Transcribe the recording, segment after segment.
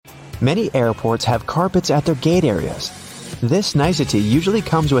Many airports have carpets at their gate areas. This nicety usually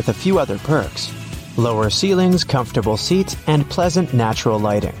comes with a few other perks: lower ceilings, comfortable seats, and pleasant natural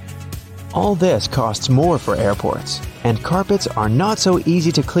lighting. All this costs more for airports, and carpets are not so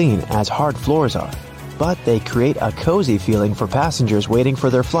easy to clean as hard floors are, but they create a cozy feeling for passengers waiting for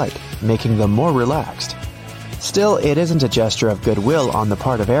their flight, making them more relaxed. Still, it isn't a gesture of goodwill on the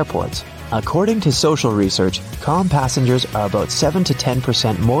part of airports. According to social research, calm passengers are about 7 to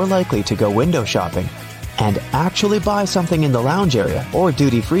 10% more likely to go window shopping and actually buy something in the lounge area or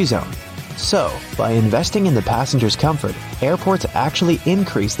duty-free zone. So, by investing in the passengers' comfort, airports actually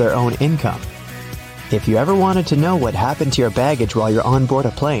increase their own income. If you ever wanted to know what happened to your baggage while you're on board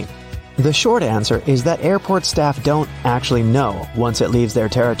a plane, the short answer is that airport staff don't actually know once it leaves their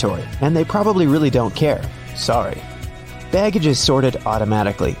territory, and they probably really don't care. Sorry. Baggage is sorted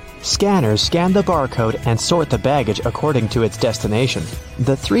automatically. Scanners scan the barcode and sort the baggage according to its destination.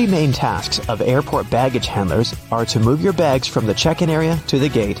 The three main tasks of airport baggage handlers are to move your bags from the check-in area to the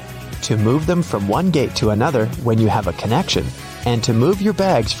gate, to move them from one gate to another when you have a connection, and to move your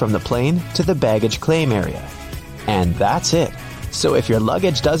bags from the plane to the baggage claim area. And that's it. So if your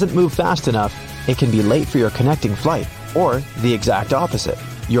luggage doesn't move fast enough, it can be late for your connecting flight, or the exact opposite.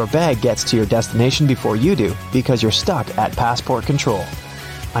 Your bag gets to your destination before you do because you're stuck at passport control.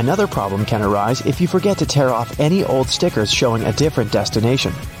 Another problem can arise if you forget to tear off any old stickers showing a different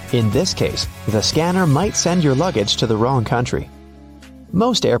destination. In this case, the scanner might send your luggage to the wrong country.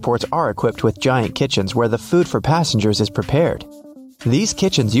 Most airports are equipped with giant kitchens where the food for passengers is prepared. These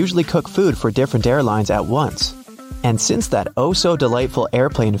kitchens usually cook food for different airlines at once. And since that oh-so-delightful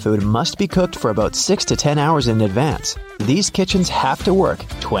airplane food must be cooked for about 6 to 10 hours in advance, these kitchens have to work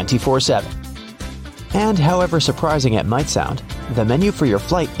 24/7. And however surprising it might sound, the menu for your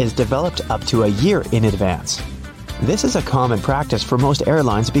flight is developed up to a year in advance. This is a common practice for most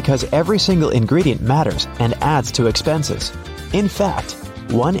airlines because every single ingredient matters and adds to expenses. In fact,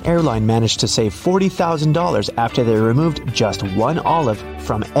 one airline managed to save $40,000 after they removed just one olive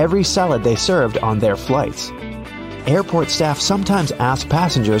from every salad they served on their flights. Airport staff sometimes ask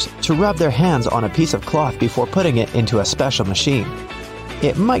passengers to rub their hands on a piece of cloth before putting it into a special machine.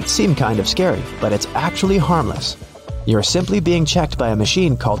 It might seem kind of scary, but it's actually harmless. You're simply being checked by a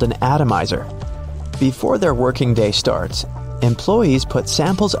machine called an atomizer. Before their working day starts, employees put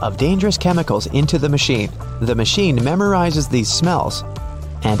samples of dangerous chemicals into the machine. The machine memorizes these smells,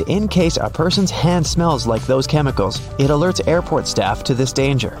 and in case a person's hand smells like those chemicals, it alerts airport staff to this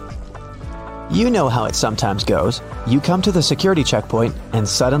danger. You know how it sometimes goes. You come to the security checkpoint, and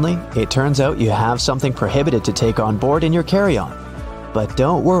suddenly, it turns out you have something prohibited to take on board in your carry-on. But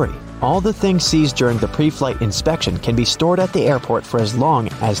don't worry, all the things seized during the pre-flight inspection can be stored at the airport for as long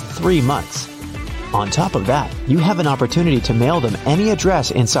as 3 months. On top of that, you have an opportunity to mail them any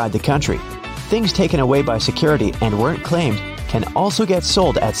address inside the country. Things taken away by security and weren't claimed can also get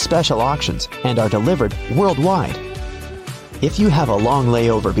sold at special auctions and are delivered worldwide. If you have a long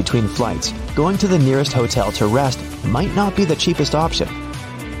layover between flights, going to the nearest hotel to rest might not be the cheapest option.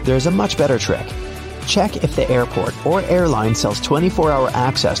 There's a much better trick. Check if the airport or airline sells 24-hour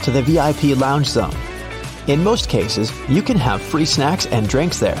access to the VIP lounge zone. In most cases, you can have free snacks and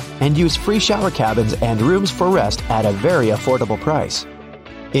drinks there and use free shower cabins and rooms for rest at a very affordable price.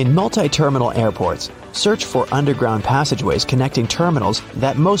 In multi-terminal airports, search for underground passageways connecting terminals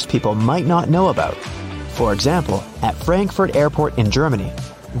that most people might not know about. For example, at Frankfurt Airport in Germany,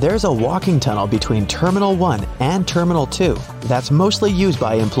 there's a walking tunnel between Terminal 1 and Terminal 2 that's mostly used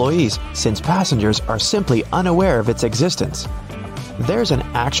by employees since passengers are simply unaware of its existence. There's an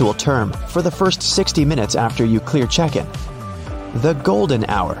actual term for the first 60 minutes after you clear check-in. The golden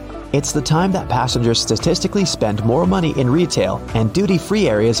hour. It's the time that passengers statistically spend more money in retail and duty-free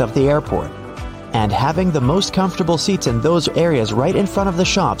areas of the airport. And having the most comfortable seats in those areas right in front of the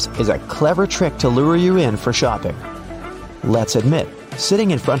shops is a clever trick to lure you in for shopping. Let's admit,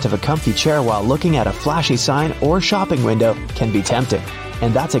 sitting in front of a comfy chair while looking at a flashy sign or shopping window can be tempting,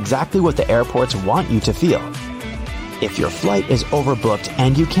 and that's exactly what the airports want you to feel. If your flight is overbooked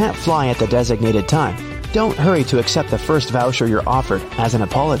and you can't fly at the designated time, don't hurry to accept the first voucher you're offered as an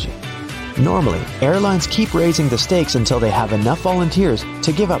apology. Normally, airlines keep raising the stakes until they have enough volunteers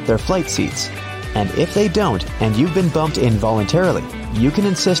to give up their flight seats. And if they don't, and you've been bumped in voluntarily, you can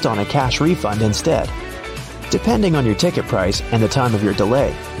insist on a cash refund instead. Depending on your ticket price and the time of your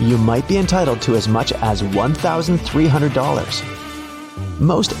delay, you might be entitled to as much as $1,300.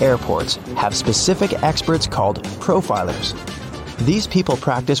 Most airports have specific experts called profilers. These people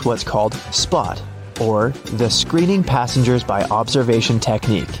practice what's called SPOT, or the Screening Passengers by Observation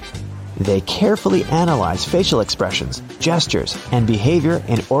technique. They carefully analyze facial expressions, gestures, and behavior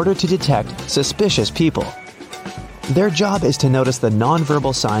in order to detect suspicious people. Their job is to notice the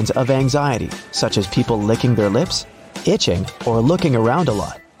nonverbal signs of anxiety, such as people licking their lips, itching, or looking around a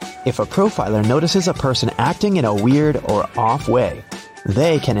lot. If a profiler notices a person acting in a weird or off way,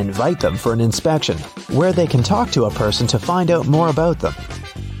 they can invite them for an inspection, where they can talk to a person to find out more about them.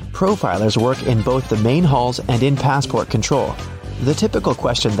 Profilers work in both the main halls and in passport control. The typical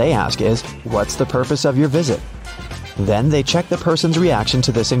question they ask is, "What's the purpose of your visit?" Then they check the person's reaction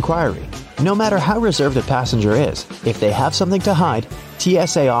to this inquiry. No matter how reserved a passenger is, if they have something to hide,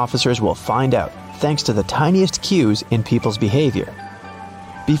 TSA officers will find out, thanks to the tiniest cues in people's behavior.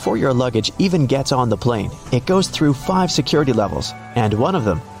 Before your luggage even gets on the plane, it goes through 5 security levels, and one of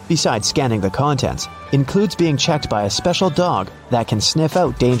them, besides scanning the contents, includes being checked by a special dog that can sniff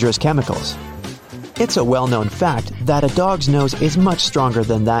out dangerous chemicals. It's a well-known fact that a dog's nose is much stronger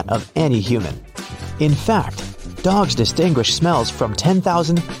than that of any human. In fact, dogs distinguish smells from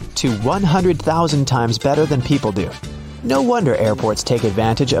 10,000 to 100,000 times better than people do. No wonder airports take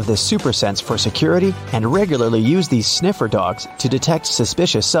advantage of this super sense for security and regularly use these sniffer dogs to detect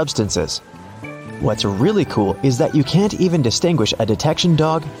suspicious substances. What's really cool is that you can't even distinguish a detection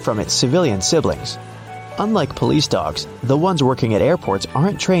dog from its civilian siblings. Unlike police dogs, the ones working at airports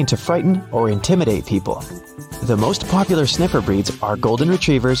aren't trained to frighten or intimidate people. The most popular sniffer breeds are Golden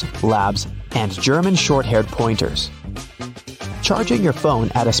Retrievers, Labs, and German short-haired pointers. Charging your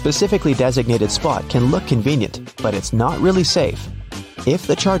phone at a specifically designated spot can look convenient, but it's not really safe. If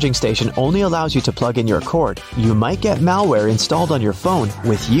the charging station only allows you to plug in your cord, you might get malware installed on your phone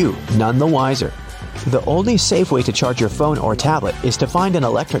with you none the wiser. The only safe way to charge your phone or tablet is to find an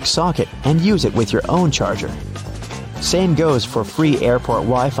electric socket and use it with your own charger. Same goes for free airport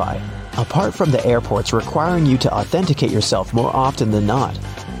Wi-Fi, apart from the airports requiring you to authenticate yourself more often than not.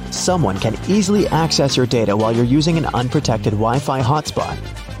 Someone can easily access your data while you're using an unprotected Wi-Fi hotspot.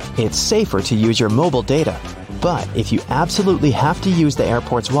 It's safer to use your mobile data, but if you absolutely have to use the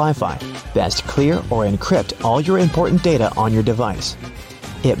airport's Wi-Fi, best clear or encrypt all your important data on your device.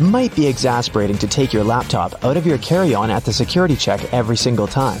 It might be exasperating to take your laptop out of your carry-on at the security check every single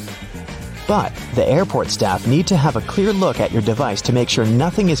time. But the airport staff need to have a clear look at your device to make sure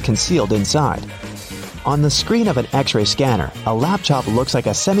nothing is concealed inside. On the screen of an X-ray scanner, a laptop looks like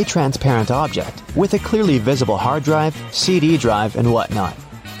a semi-transparent object with a clearly visible hard drive, CD drive, and whatnot.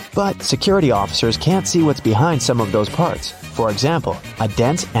 But security officers can't see what's behind some of those parts. For example, a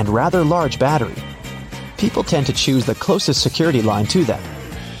dense and rather large battery. People tend to choose the closest security line to them.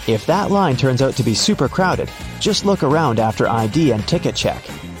 If that line turns out to be super crowded, just look around after ID and ticket check.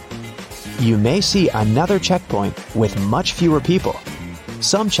 You may see another checkpoint with much fewer people.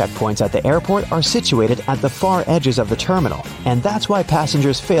 Some checkpoints at the airport are situated at the far edges of the terminal, and that's why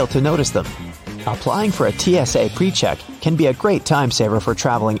passengers fail to notice them. Applying for a TSA pre-check can be a great time saver for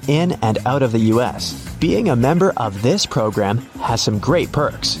traveling in and out of the US. Being a member of this program has some great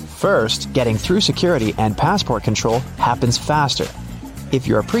perks. First, getting through security and passport control happens faster. If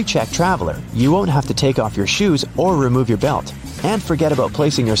you're a pre-check traveler, you won't have to take off your shoes or remove your belt, and forget about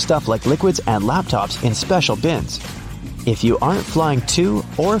placing your stuff like liquids and laptops in special bins. If you aren't flying to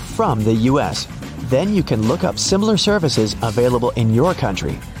or from the US, then you can look up similar services available in your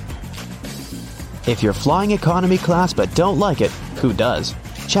country. If you're flying economy class but don't like it, who does?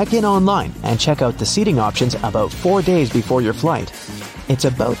 Check in online and check out the seating options about 4 days before your flight. It's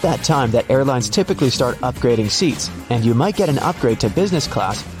about that time that airlines typically start upgrading seats, and you might get an upgrade to business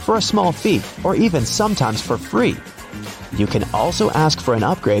class for a small fee or even sometimes for free. You can also ask for an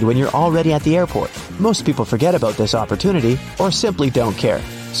upgrade when you're already at the airport. Most people forget about this opportunity or simply don't care,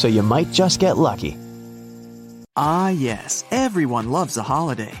 so you might just get lucky. Ah yes, everyone loves a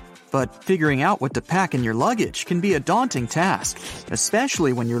holiday. But figuring out what to pack in your luggage can be a daunting task,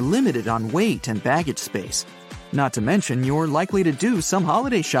 especially when you're limited on weight and baggage space. Not to mention, you're likely to do some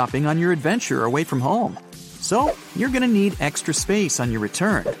holiday shopping on your adventure away from home. So, you're going to need extra space on your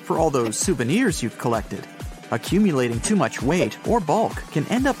return for all those souvenirs you've collected. Accumulating too much weight or bulk can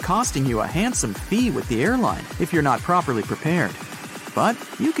end up costing you a handsome fee with the airline if you're not properly prepared. But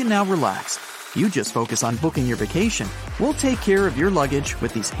you can now relax. You just focus on booking your vacation. We'll take care of your luggage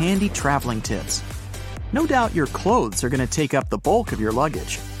with these handy traveling tips. No doubt your clothes are going to take up the bulk of your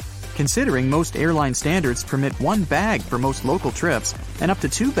luggage. Considering most airline standards permit 1 bag for most local trips and up to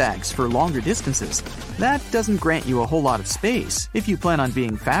 2 bags for longer distances, that doesn't grant you a whole lot of space if you plan on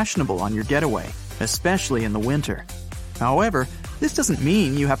being fashionable on your getaway, especially in the winter. However, this doesn't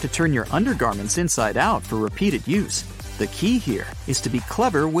mean you have to turn your undergarments inside out for repeated use. The key here is to be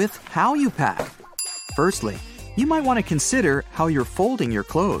clever with how you pack. Firstly, you might want to consider how you're folding your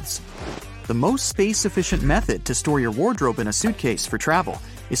clothes. The most space-efficient method to store your wardrobe in a suitcase for travel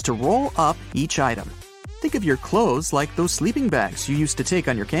is to roll up each item. Think of your clothes like those sleeping bags you used to take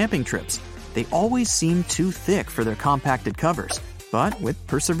on your camping trips. They always seem too thick for their compacted covers, but with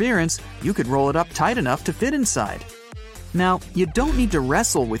perseverance, you could roll it up tight enough to fit inside. Now, you don't need to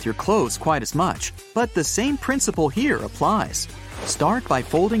wrestle with your clothes quite as much, but the same principle here applies. Start by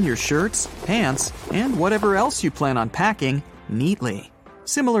folding your shirts, pants, and whatever else you plan on packing neatly,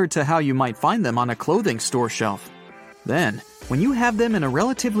 similar to how you might find them on a clothing store shelf. Then, when you have them in a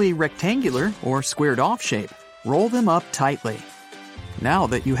relatively rectangular or squared-off shape, roll them up tightly. Now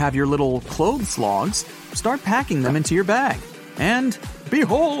that you have your little clothes logs, start packing them into your bag. And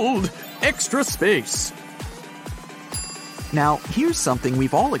behold, extra space! Now, here's something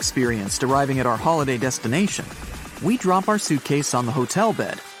we've all experienced arriving at our holiday destination. We drop our suitcase on the hotel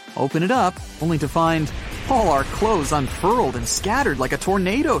bed, open it up, only to find all our clothes unfurled and scattered like a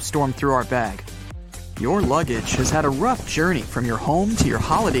tornado stormed through our bag. Your luggage has had a rough journey from your home to your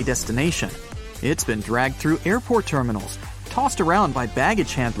holiday destination. It's been dragged through airport terminals, tossed around by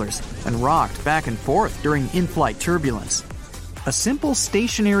baggage handlers, and rocked back and forth during in-flight turbulence. A simple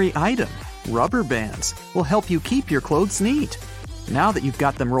stationary item, rubber bands, will help you keep your clothes neat. Now that you've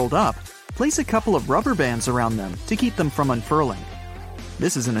got them rolled up, place a couple of rubber bands around them to keep them from unfurling.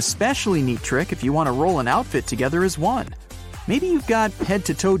 This is an especially neat trick if you want to roll an outfit together as one. Maybe you've got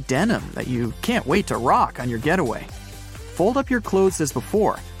head-to-toe denim that you can't wait to rock on your getaway. Fold up your clothes as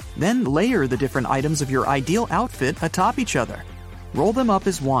before, then layer the different items of your ideal outfit atop each other. Roll them up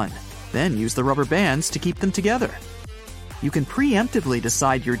as one, then use the rubber bands to keep them together. You can preemptively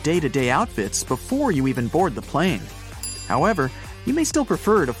decide your day-to-day outfits before you even board the plane. However, you may still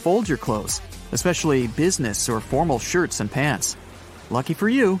prefer to fold your clothes, especially business or formal shirts and pants. Lucky for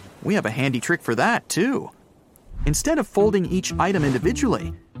you, we have a handy trick for that too. Instead of folding each item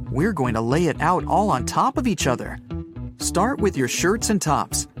individually, we're going to lay it out all on top of each other. Start with your shirts and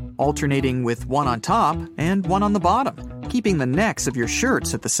tops, alternating with one on top and one on the bottom, keeping the necks of your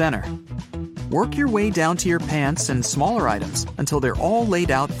shirts at the center. Work your way down to your pants and smaller items until they're all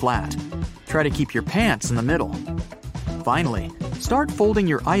laid out flat. Try to keep your pants in the middle. Finally, start folding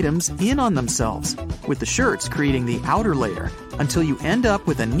your items in on themselves, with the shirts creating the outer layer, until you end up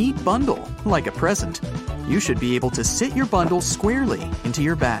with a neat bundle, like a present. You should be able to sit your bundle squarely into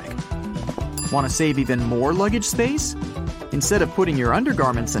your bag. Want to save even more luggage space? Instead of putting your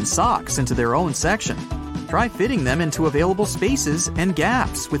undergarments and socks into their own section, try fitting them into available spaces and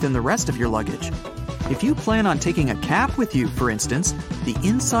gaps within the rest of your luggage. If you plan on taking a cap with you, for instance, the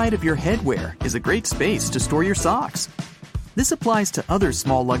inside of your headwear is a great space to store your socks. This applies to other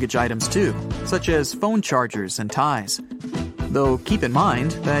small luggage items too, such as phone chargers and ties. Though keep in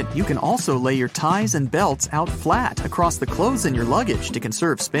mind that you can also lay your ties and belts out flat across the clothes in your luggage to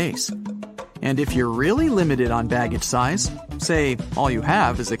conserve space. And if you're really limited on baggage size, say all you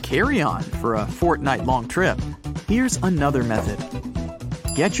have is a carry-on for a fortnight-long trip, here's another method.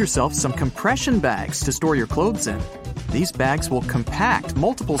 Get yourself some compression bags to store your clothes in. These bags will compact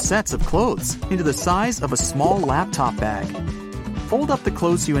multiple sets of clothes into the size of a small laptop bag. Fold up the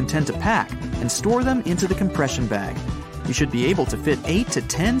clothes you intend to pack and store them into the compression bag. You should be able to fit 8 to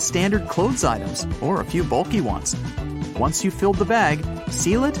 10 standard clothes items, or a few bulky ones. Once you've filled the bag,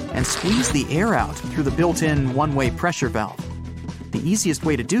 seal it and squeeze the air out through the built-in one-way pressure valve. The easiest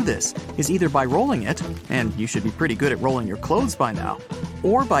way to do this is either by rolling it, and you should be pretty good at rolling your clothes by now,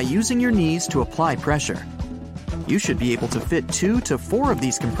 or by using your knees to apply pressure. You should be able to fit 2 to 4 of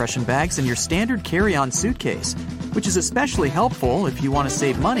these compression bags in your standard carry-on suitcase, which is especially helpful if you want to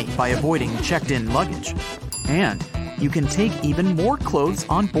save money by avoiding checked-in luggage. And you can take even more clothes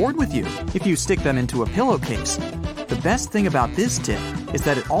on board with you if you stick them into a pillowcase. The best thing about this tip is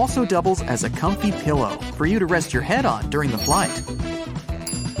that it also doubles as a comfy pillow for you to rest your head on during the flight.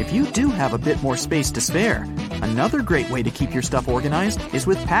 If you do have a bit more space to spare, another great way to keep your stuff organized is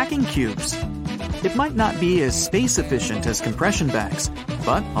with packing cubes. It might not be as space efficient as compression bags,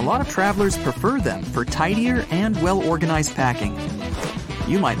 but a lot of travelers prefer them for tidier and well-organized packing.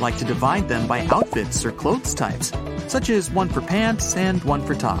 You might like to divide them by outfits or clothes types, such as one for pants and one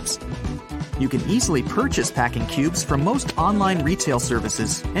for tops. You can easily purchase packing cubes from most online retail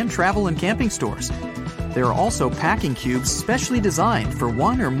services and travel and camping stores. There are also packing cubes specially designed for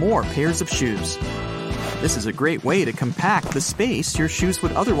one or more pairs of shoes. This is a great way to compact the space your shoes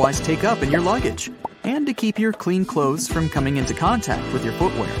would otherwise take up in your luggage, and to keep your clean clothes from coming into contact with your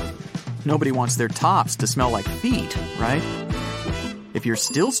footwear. Nobody wants their tops to smell like feet, right? If you're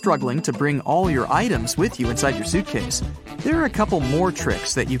still struggling to bring all your items with you inside your suitcase, there are a couple more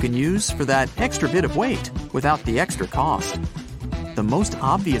tricks that you can use for that extra bit of weight without the extra cost. the most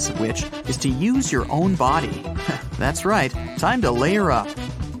obvious of which is to use your own body. That's right, time to layer up.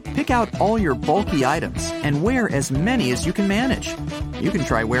 Pick out all your bulky items and wear as many as you can manage. You can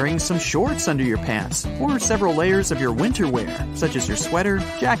try wearing some shorts under your pants or several layers of your winter wear, such as your sweater,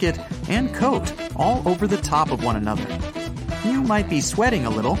 jacket, and coat, all over the top of one another. You might be sweating a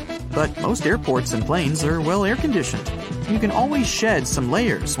little, but most airports and planes are well air-conditioned. You can always shed some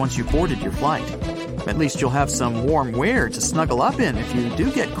layers once you've boarded your flight. At least you'll have some warm wear to snuggle up in if you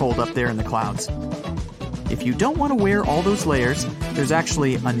do get cold up there in the clouds. If you don't want to wear all those layers, there's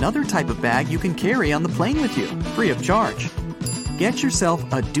actually another type of bag you can carry on the plane with you, free of charge. Get yourself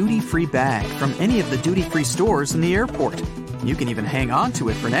a duty-free bag from any of the duty-free stores in the airport. You can even hang on to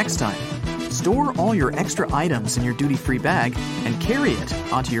it for next time. Store all your extra items in your duty-free bag and carry it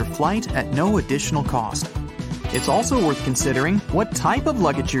onto your flight at no additional cost. It's also worth considering what type of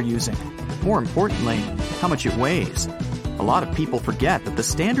luggage you're using. More importantly, how much it weighs. A lot of people forget that the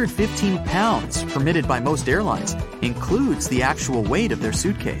standard 15 pounds permitted by most airlines includes the actual weight of their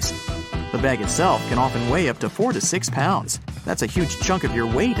suitcase. The bag itself can often weigh up to 4 to 6 pounds. That's a huge chunk of your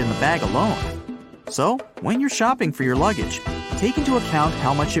weight in the bag alone. So, when you're shopping for your luggage, take into account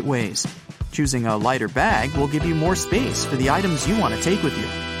how much it weighs. Choosing a lighter bag will give you more space for the items you want to take with you.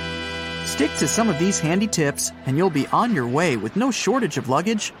 Stick to some of these handy tips and you'll be on your way with no shortage of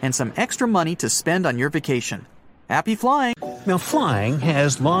luggage and some extra money to spend on your vacation. Happy flying! Now, flying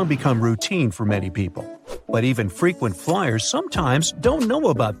has long become routine for many people. But even frequent flyers sometimes don't know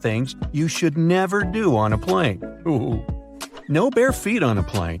about things you should never do on a plane. Ooh. No bare feet on a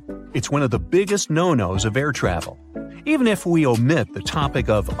plane. It's one of the biggest no-nos of air travel. Even if we omit the topic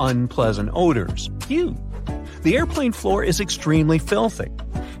of unpleasant odors. The airplane floor is extremely filthy.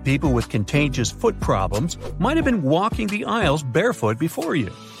 People with contagious foot problems might have been walking the aisles barefoot before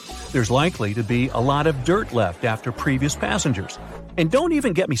you. There's likely to be a lot of dirt left after previous passengers. And don't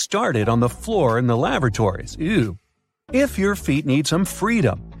even get me started on the floor in the lavatories. Ew. If your feet need some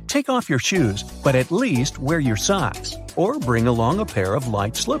freedom, take off your shoes, but at least wear your socks, or bring along a pair of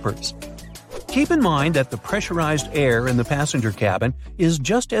light slippers. Keep in mind that the pressurized air in the passenger cabin is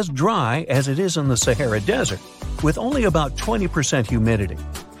just as dry as it is in the Sahara Desert, with only about 20% humidity.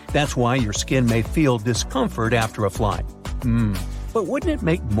 That's why your skin may feel discomfort after a flight. But wouldn't it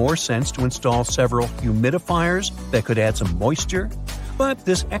make more sense to install several humidifiers that could add some moisture? But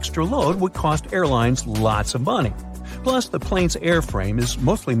this extra load would cost airlines lots of money. Plus, the plane's airframe is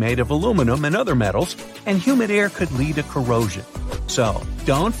mostly made of aluminum and other metals, and humid air could lead to corrosion. So,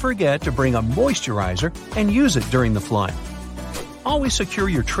 don't forget to bring a moisturizer and use it during the flight. Always secure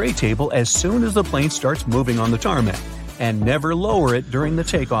your tray table as soon as the plane starts moving on the tarmac, and never lower it during the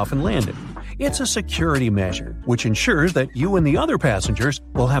takeoff and landing. It's a security measure, which ensures that you and the other passengers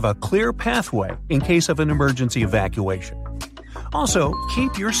will have a clear pathway in case of an emergency evacuation. Also,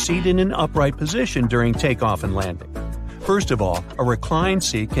 keep your seat in an upright position during takeoff and landing. First of all, a reclined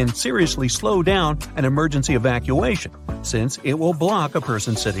seat can seriously slow down an emergency evacuation, since it will block a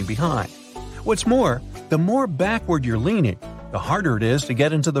person sitting behind. What's more, the more backward you're leaning, the harder it is to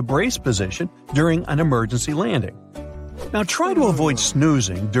get into the brace position during an emergency landing. Now try to avoid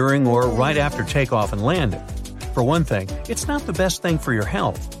snoozing during or right after takeoff and landing. For one thing, it's not the best thing for your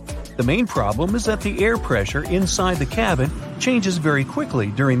health. The main problem is that the air pressure inside the cabin changes very quickly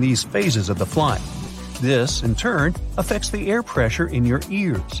during these phases of the flight. This, in turn, affects the air pressure in your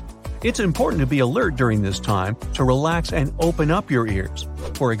ears. It's important to be alert during this time to relax and open up your ears,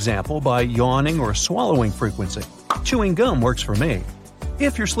 for example by yawning or swallowing frequency. Chewing gum works for me.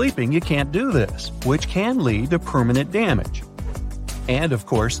 If you're sleeping, you can't do this, which can lead to permanent damage. And of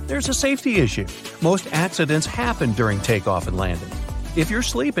course, there's a safety issue. Most accidents happen during takeoff and landing. If you're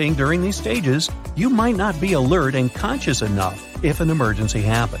sleeping during these stages, you might not be alert and conscious enough if an emergency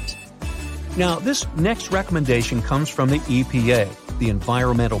happens. Now, this next recommendation comes from the EPA, the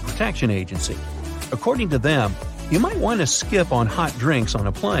Environmental Protection Agency. According to them, you might want to skip on hot drinks on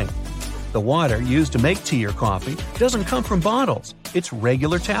a plane. The water used to make tea or coffee doesn't come from bottles, it's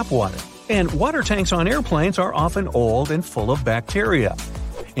regular tap water. And water tanks on airplanes are often old and full of bacteria.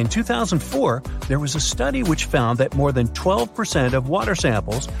 In 2004, there was a study which found that more than 12% of water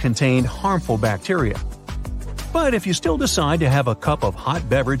samples contained harmful bacteria. But if you still decide to have a cup of hot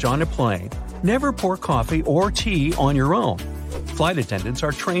beverage on a plane, never pour coffee or tea on your own. Flight attendants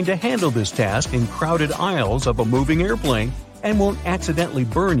are trained to handle this task in crowded aisles of a moving airplane and won't accidentally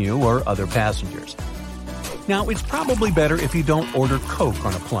burn you or other passengers. Now, it's probably better if you don't order Coke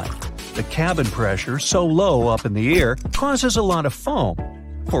on a plane. The cabin pressure, so low up in the air, causes a lot of foam.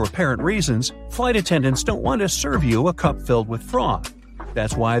 For apparent reasons, flight attendants don't want to serve you a cup filled with froth.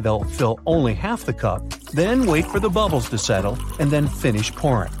 That's why they'll fill only half the cup Then wait for the bubbles to settle and then finish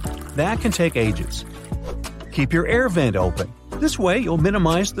pouring. That can take ages. Keep your air vent open. This way you'll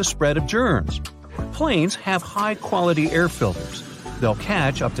minimize the spread of germs. Planes have high-quality air filters. They'll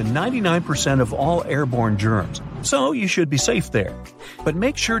catch up to 99% of all airborne germs, so you should be safe there. But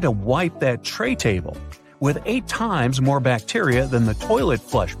make sure to wipe that tray table. With 8 times more bacteria than the toilet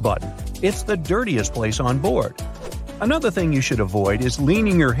flush button, it's the dirtiest place on board. Another thing you should avoid is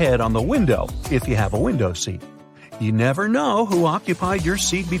leaning your head on the window if you have a window seat. You never know who occupied your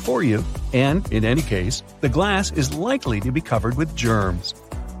seat before you, and, in any case, the glass is likely to be covered with germs.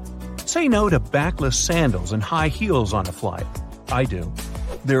 Say no to backless sandals and high heels on a flight. I do.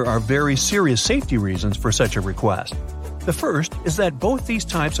 There are very serious safety reasons for such a request. The first is that both these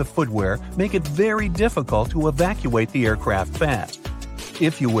types of footwear make it very difficult to evacuate the aircraft fast.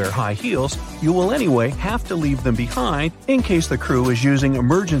 If you wear high heels, you will anyway have to leave them behind in case the crew is using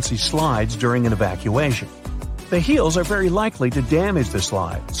emergency slides during an evacuation. The heels are very likely to damage the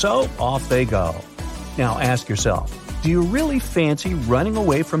slide, so off they go. Now ask yourself, do you really fancy running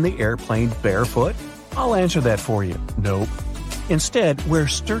away from the airplane barefoot? I'll answer that for you. Nope. Instead, wear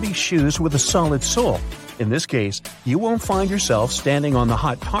sturdy shoes with a solid sole. In this case, you won't find yourself standing on the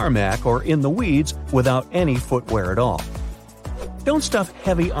hot tarmac or in the weeds without any footwear at all. Don't stuff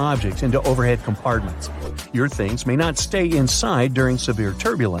heavy objects into overhead compartments. Your things may not stay inside during severe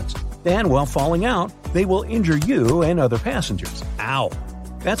turbulence, and while falling out, they will injure you and other passengers. Ow!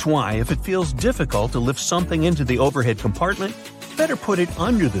 That's why if it feels difficult to lift something into the overhead compartment, better put it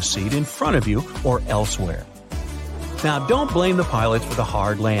under the seat in front of you or elsewhere. Now don't blame the pilots for the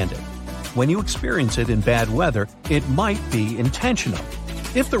hard landing. When you experience it in bad weather, it might be intentional.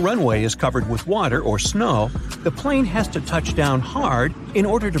 If the runway is covered with water or snow, the plane has to touch down hard in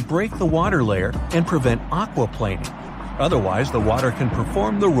order to break the water layer and prevent aquaplaning. Otherwise, the water can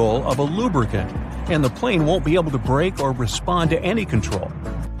perform the role of a lubricant, and the plane won't be able to brake or respond to any control.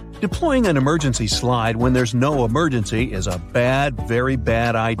 Deploying an emergency slide when there's no emergency is a very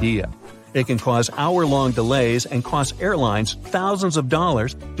bad idea. It can cause hour-long delays and cost airlines thousands of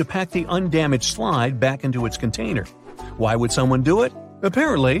dollars to pack the undamaged slide back into its container. Why would someone do it?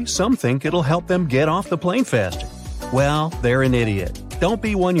 Apparently, some think it'll help them get off the plane faster. Well, they're an idiot. Don't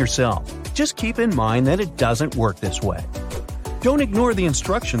be one yourself. Just keep in mind that it doesn't work this way. Don't ignore the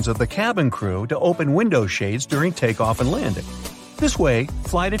instructions of the cabin crew to open window shades during takeoff and landing. This way,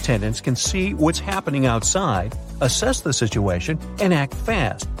 flight attendants can see what's happening outside, assess the situation, and act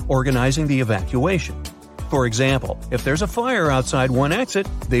fast, organizing the evacuation. For example, if there's a fire outside one exit,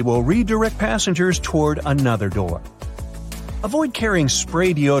 they will redirect passengers toward another door. Avoid carrying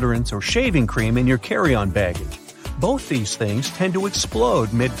spray deodorants or shaving cream in your carry-on baggage. Both these things tend to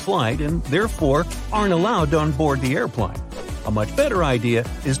explode mid-flight and therefore aren't allowed on board the airplane. A much better idea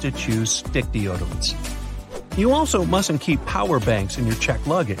is to choose stick deodorants. You also mustn't keep power banks in your checked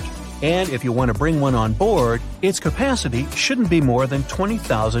luggage. And if you want to bring one on board, its capacity shouldn't be more than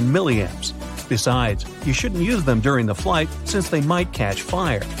 20,000 milliamps. Besides, you shouldn't use them during the flight since they might catch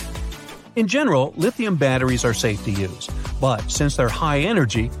fire. In general, lithium batteries are safe to use, but since they're high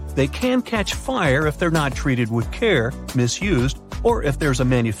energy, they can catch fire if they're not treated with care, misused, or if there's a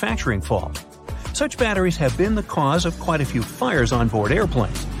manufacturing fault. Such batteries have been the cause of quite a few fires on board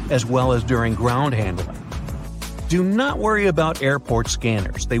airplanes, as well as during ground handling. Do not worry about airport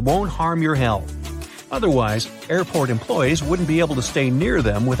scanners, they won't harm your health. Otherwise, airport employees wouldn't be able to stay near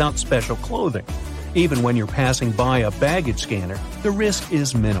them without special clothing. Even when you're passing by a baggage scanner, the risk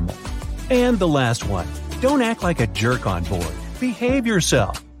is minimal. And the last one, don't act like a jerk on board. Behave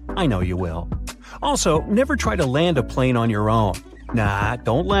yourself. I know you will. Also, never try to land a plane on your own. Nah,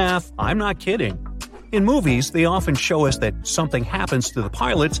 don't laugh. I'm not kidding. In movies, they often show us that something happens to the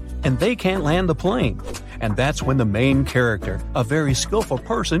pilots and they can't land the plane. And that's when the main character, a very skillful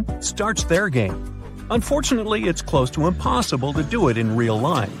person, starts their game. Unfortunately, it's close to impossible to do it in real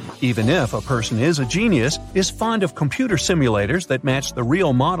life. Even if a person is a genius, is fond of computer simulators that match the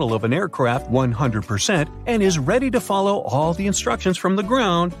real model of an aircraft 100%, and is ready to follow all the instructions from the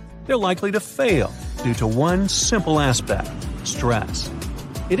ground, they're likely to fail due to one simple aspect: stress.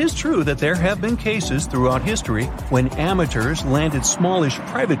 It is true that there have been cases throughout history when amateurs landed smallish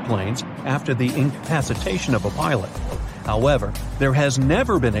private planes after the incapacitation of a pilot. However, there has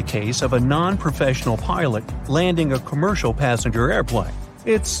never been a case of a non-professional pilot landing a commercial passenger airplane.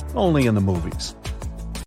 It's only in the movies.